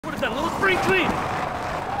deserves a little spring clean.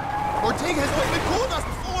 Ortega has always been cool with us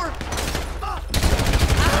before.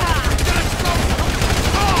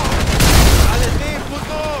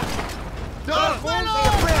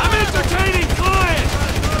 I'm entertaining clients.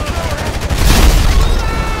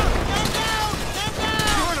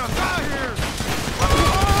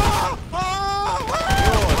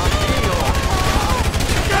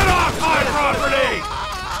 Get off my property!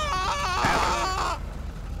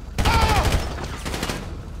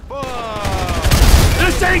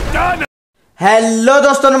 This ain't done. Hello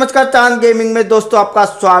दोस्तों, नमस्कार। चांद gaming में दोस्तों आपका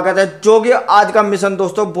स्वागत है। जो कि आज का मिशन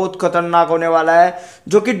दोस्तों बहुत खतरनाक होने वाला है।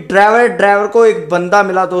 जो कि ड्राइवर को एक बंदा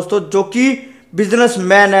मिला दोस्तों, जो कि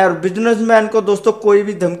बिजनेसमैन है। और बिजनेसमैन को दोस्तों कोई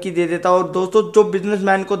भी धमकी दे देता है। और दोस्तों जो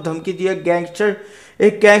बिजनेसमैन को धमकी दी है गैंगस्टर,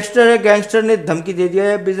 एक गैंगस्टर है, गैंगस्टर ने धमकी दे दिया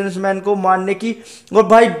है बिजनेसमैन को मारने की। और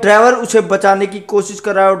भाई ड्राइवर उसे बचाने की कोशिश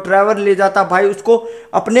कर रहा है और ड्राइवर ले जाता भाई उसको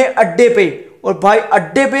अपने अड्डे पे। और भाई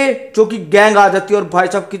अड्डे पे जो कि गैंग आ जाती है। और भाई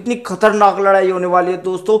साहब कितनी खतरनाक लड़ाई होने वाली है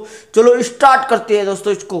दोस्तों। चलो स्टार्ट करते हैं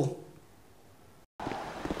दोस्तों इसको।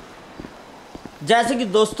 जैसे कि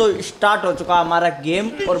दोस्तों स्टार्ट हो चुका हमारा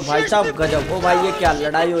गेम। और भाई साहब गजब, ओ भाई ये क्या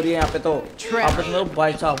लड़ाई हो रही है यहाँ पे। तो आपस में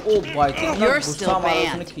भाई साहब, ओ भाई कितना गुस्सा मारा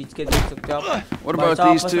उसने खींच के, देख सकते हो आप।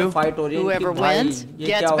 आपस में फाइट हो रही है कि भाई ये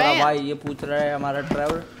क्या हो रहा है। भाई ये पूछ रहा है हमारा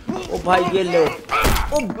ड्राइवर। ओ भाई ये लो,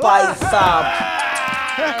 ओ भाई साहब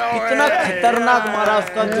कितना खतरनाक मारा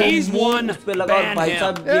उसका जो उस पे लगा। और भाई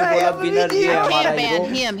साहब ये बोला विनर ये हमारा हीरो, जो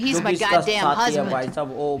कि इसका साथी है भाई साहब।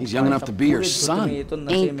 ओ ये तो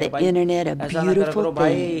नशे में भाई, ऐसा ना करो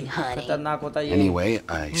भाई, खतरनाक होता है ये।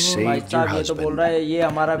 भाई साहब ये तो बोल रहा है ये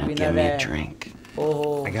हमारा विनर है।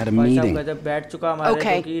 ओहो भाई साहब गजब, बैठ चुका हमारे जो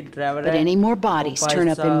कि ड्राइवर है।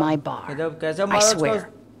 गजब कैसे मारा उसका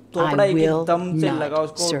थोपड़ा एकदम से लगा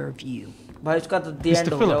उसको। भाई उसका तो द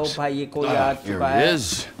एंड हो गया। ओ भाई ये कोई आ चुका है,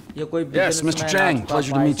 ये कोई Mr. Chang,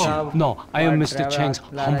 pleasure to meet you. No, I am Mr. Chang's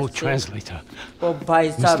humble translator. ओ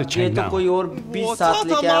भाई साहब ये तो कोई और भी साथ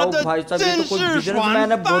लेके आया। ओ भाई साहब ये तो कोई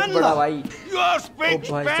बिजनेसमैन है बहुत बड़ा भाई। ओ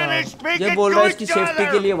भाई साहब ये बोल रहा है इसकी सेफ्टी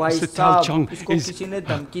के लिए भाई साहब इसको किसी ने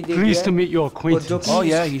धमकी दे दी है। और जो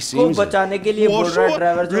इसको बचाने के लिए बोल रहा है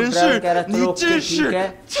ड्राइवर, जो ड्राइवर कह रहा है चलो ठीक है।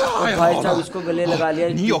 और भाई साहब इसको गले लगा लिया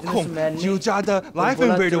बिजनेसमैन ने।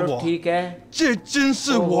 चलो ठीक है।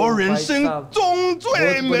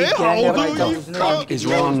 What is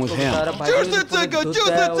wrong with him?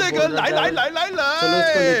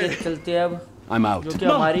 चलते हैं अब। I'm out. जो कि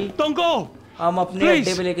हमारी हम अपने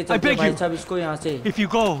अड्डे पे लेके चलते हैं भाई साहब इसको यहाँ से।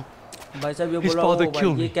 भाई साहब ये बोला,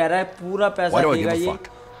 ये कह रहा है पूरा पैसा देगा ये।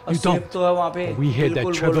 You don't. तो है वहाँ पे। We hear that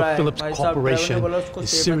Trevor Phillips Corporation is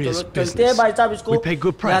serious business. चलते हैं भाई साहब इसको We pay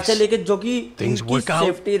good price. यहाँ से लेके, जो कि Things इनकी work out.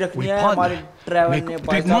 सेफ्टी रखनी We है partner. हमारे ड्राइवर ने। Make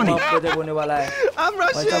भाई big साहब money. आपको होने वाला है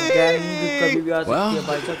भाई साहब, गैंग कभी भी आ सकती है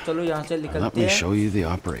भाई साहब। चलो यहाँ से Let निकलते me हैं, show you the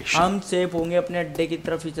operation. हम सेफ होंगे अपने अड्डे की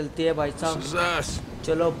तरफ ही चलते हैं भाई साहब।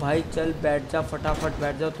 चलो भाई चल बैठ जा, फटाफट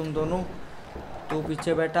बैठ जाओ तुम दोनों। तू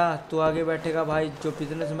पीछे बैठा, तू आगे बैठेगा भाई। जो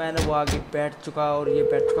बिजनेसमैन है वो आगे बैठ चुका और ये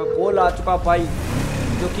बैठ चुका। कॉल आ चुका भाई,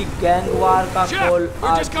 जो कि गैंग वार का कॉल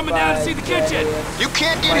आ चुका है। You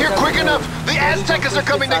can't get here quick enough. The Aztecas are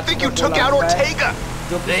coming. They think you took out Ortega.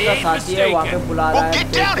 जो कि इसका साथी है वहाँ पे बुला रहा है। Get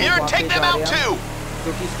down here and take them out too.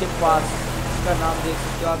 जो कि इसके पास, इसका नाम देख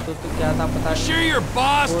सकते हो आप दोस्तों, क्या था पता नहीं। Sure your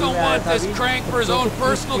boss don't want this crank for his own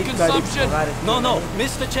personal consumption? No,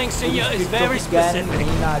 Mr. Chang Senior is very specific.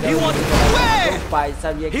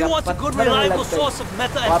 He wants a good reliable source of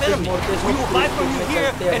methamphetamine. We will buy from you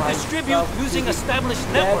here and distribute using established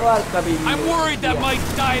networks. I'm worried that might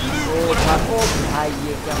dilute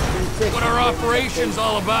what our operation's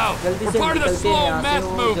all about. We're part of the slow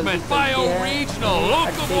meth movement, bioregional,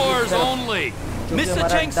 locavores only. Mr.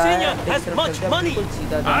 Chang Senior has much money.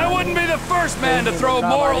 I wouldn't be the first man to throw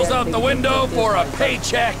morals out the window for a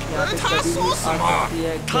paycheck.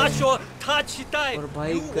 और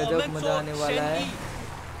भाई गजब मजा आने वाला है,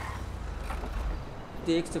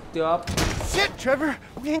 देख सकते हो आप। Shit, Trevor.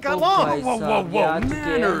 We ain't got Oh, long. भाई Whoa,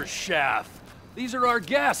 manners, chef. These are our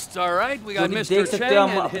guests, all right? We got Mr. देख सकते हो हम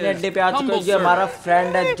Chang अपने and अड्डे his पे आ चुके हैं। ये हमारा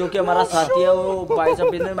फ्रेंड है, जो कि हमारा साथी है। वो भाई साहब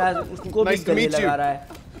बिजनेसमैन उसको भी गले लगा रहा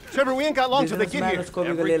है। Trevor, we ain't got long till they get here. उसको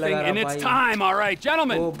भी गले लगा everything in रहा its भाई। time, all right,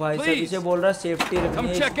 gentlemen. ओ भाई साहब Please. इसे बोल रहा है सेफ्टी रखनी Come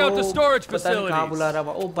है check इसको। out the storage पता नहीं कहाँ facilities. बुला रहा है।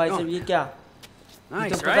 ओ भाई साहब ये क्या, ये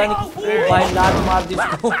Nice, तो पता right? नहीं। ओ भाई लात मार दी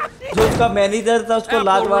उसको। जो उसका मैनेजर था उसको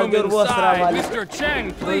लात मार दी और वो हंस रहा भाई। Mr. Chang,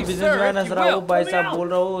 कोई please, sir, बिजनेसमैन if हंस you रहा है। ओ will. भाई साहब बोल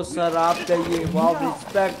रहा हो सर आप चाहिए, वाह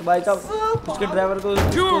रिस्पेक्ट भाई साहब। उसके ड्राइवर को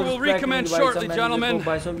Tour will recommence shortly, gentlemen.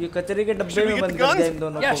 भाई साहब ये कचरे के डब्बे में बंद कर दिया इन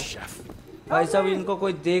दोनों Yes, को। chef. भाई साहब इनको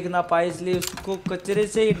कोई देख ना पाए, इसलिए उसको कचरे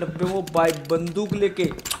से ही डब्बे वो भाई बंदूक लेके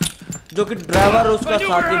जो कि ड्राइवर उसका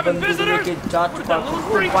साथी बंदूक लेके जा चुका है।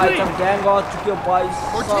 भाई साहब गैंग आ चुके हैं भाई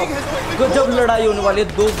साहब, गजब लड़ाई होने वाली है।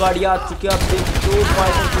 2 गाड़ियां आ चुकी है, आप देख दो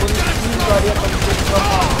भाई साहब 3 गाड़ियां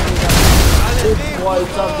भाई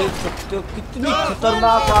साहब देख सकते हो कितनी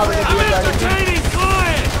खतरनाक आग लगी है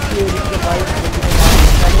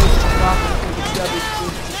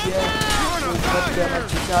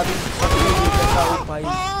गाड़ी में। भाई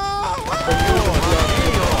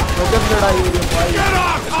गजब लड़ाई हो रही है भाई, यार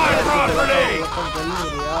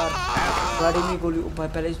गाड़ी में गोली भाई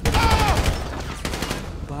पहले इसमें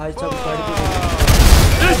भाई सब गाड़ी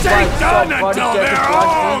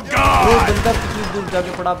बंदा कितनी दूर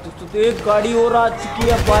जाके पड़ा आप दोस्तों। तो एक गाड़ी और आ चुकी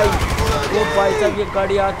है भाई, वो भाई साहब ये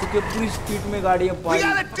गाड़ी आ चुकी है पूरी स्पीड में गाड़ी है भाई,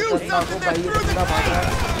 भाई ये बंदा भाग रहा है।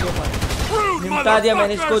 निपटा दिया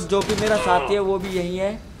मैंने इसको, जो कि मेरा साथी है वो भी यही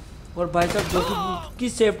है। और भाई साहब जो कि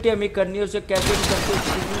सेफ्टी हमें करनी है, उसे कैसे भी करके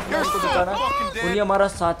उसको बचाना। और ये हमारा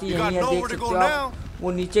साथी यही है, देख सकते हो आप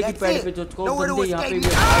वो नीचे की पैड पे जो बंदे यहाँ पे भी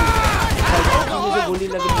मुझे गोली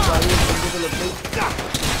लग रही है, बंदे को लग गई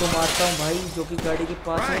तो मारता हूँ भाई जो कि गाड़ी के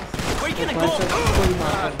पास है। भाई साहब ही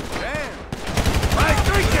मारता हूँ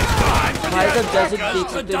भाई साहब, जैसे कि देख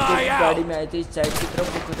सकते हो जो गाड़ी में आए थे इस साइड की तरफ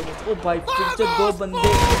वो खत्म हो। भाई फिर से 2 बंदे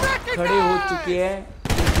खड़े हो चुके हैं,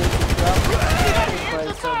 भाई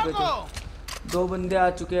साहब 2 बंदे आ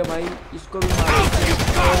चुके हैं भाई, इसको भी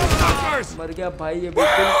मर गया भाई। ये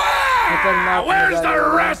बिल्कुल खतरनाक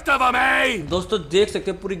दोस्तों देख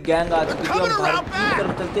सकते हैं पूरी गैंग आ चुकी है। हम बाहर की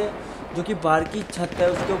तरफ चलते हैं, जो कि बाहर की छत है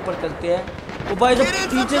उसके ऊपर चलते हैं। वो भाई जब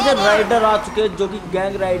पीछे से राइडर आ चुके हैं, जो कि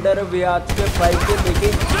गैंग राइडर है, वे आ चुके हैं बाइक से लेके।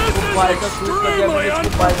 वो भाई का शूट कर दिया मैंने इसकी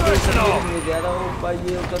बाइक पे, नहीं दिया था वो भाई,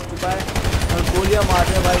 ये उतर चुका है और गोलियां मार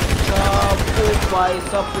रहे हैं भाई साहब। वो भाई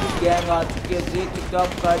साहब पूरी गैंग आ चुकी है, देख सकते हो आप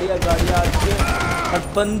गाड़ियाँ आ चुकी है और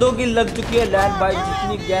बंदों की लग चुकी है लैंड भाई,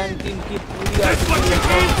 जितनी गैंग थी इनकी पूरी आ चुकी है।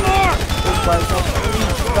 तो भाई साहब पूरी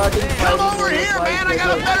स्टार्टिंग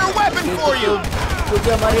क्योंकि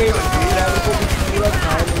हमारे ड्राइवर को भी पूरा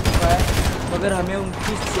घायल हो चुका है, मगर हमें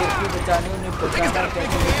उनकी सेफ्टी बचानी, उन्हें बचाना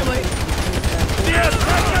कैसे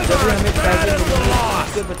जब हमें पैसे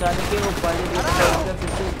उससे बचाने के वो पहले फिर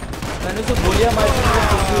से मैंने उसे गोलियां मारी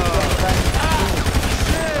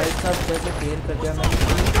भाई साहब, जैसे ढेर कर दिया मैंने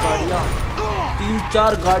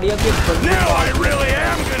 3-4 गाड़ियां के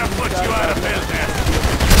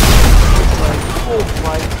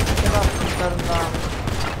भाई इतना खतरनाक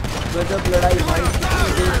गजब लड़ाई भाई,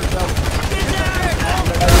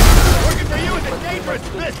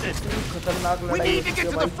 खतरनाक लड़ाई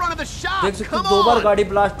देख सकते 2 बार गाड़ी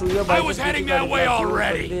ब्लास्ट हुई है भाई।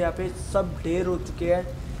 यहाँ पे सब ढेर हो चुके हैं,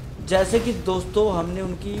 जैसे कि दोस्तों हमने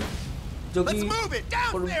उनकी जो कि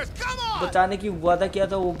बचाने की वादा किया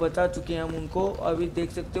था वो बचा चुके हैं हम उनको, अभी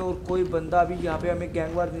देख सकते हो। और कोई बंदा अभी यहाँ पे हमें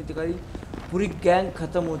गैंग वार नहीं दिखाई, पूरी गैंग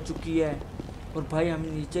खत्म हो चुकी है। और भाई हम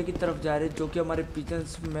नीचे की तरफ जा रहे हैं, जो कि हमारे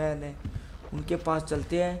बिजनेसमैन है उनके पास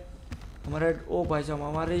चलते हैं। हमारा ओ भाई साहब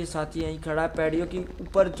हमारे ये साथी यहीं खड़ा है पैड़ियों के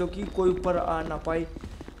ऊपर, जो कि कोई ऊपर आ ना पाए।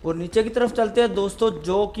 और नीचे की तरफ चलते हैं दोस्तों,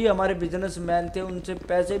 जो कि हमारे बिजनेसमैन थे उनसे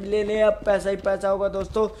पैसे भी लेने, अब पैसा ही पैसा होगा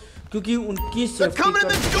दोस्तों, क्योंकि उनकी सेफ्टी।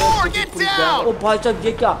 ओ भाई साहब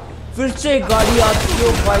ये क्या फिर से गाड़ी आ चुकी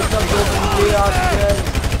है भाई साहब, 2 बंदे आ चुके हैं,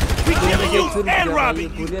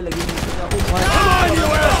 गोलियां लगी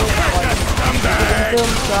हम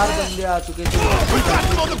 4 बंदे आ चुके थे।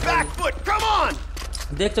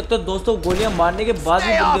 देख सकते हो दोस्तों गोलियां मारने के बाद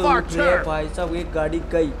भी बंदे उठ रहे हैं भाई साहब। एक गाड़ी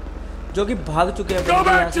गई जो कि भाग चुके हैं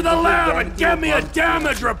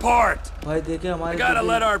भाई, देखे हमारे आप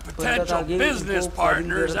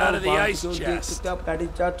गाड़ी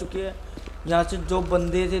जा चुकी है यहाँ से। जो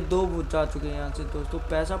बंदे थे 2 जा चुके हैं यहाँ से दोस्तों।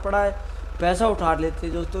 पैसा पड़ा है, पैसा उठा लेते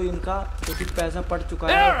दोस्तों इनका, क्योंकि पैसा पड़ चुका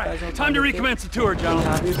है। यहाँ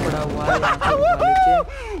भी पड़ा हुआ है,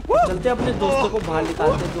 चलते अपने दोस्तों को बाहर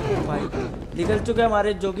निकालते, जो कि भाई निकल चुके हैं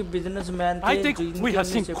हमारे जो कि बिजनेसमैन थे,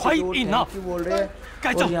 बोल रहे हैं।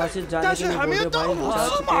 और यहाँ से जाने के लिए बोल रहे भाई जा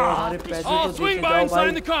चुके हैं, हमारे पैसे तो देके जाओ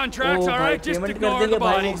भाई, पेमेंट कर देंगे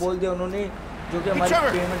भाई, वो बोल दिया उन्होंने, जो कि हमारी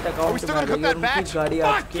पेमेंट अकाउंट में आ गई है। उनकी गाड़ी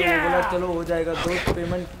आ चुकी है, वो बोला चलो हो जाएगा दोस्त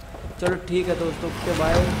पेमेंट, चलो ठीक है दोस्तों के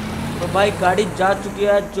बाय। तो भाई गाड़ी जा चुकी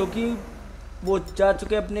है, जो कि वो जा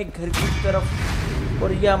चुके हैं अपने घर की तरफ। और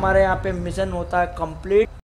ये हमारे यहाँ पे मिशन होता है कंप्लीट।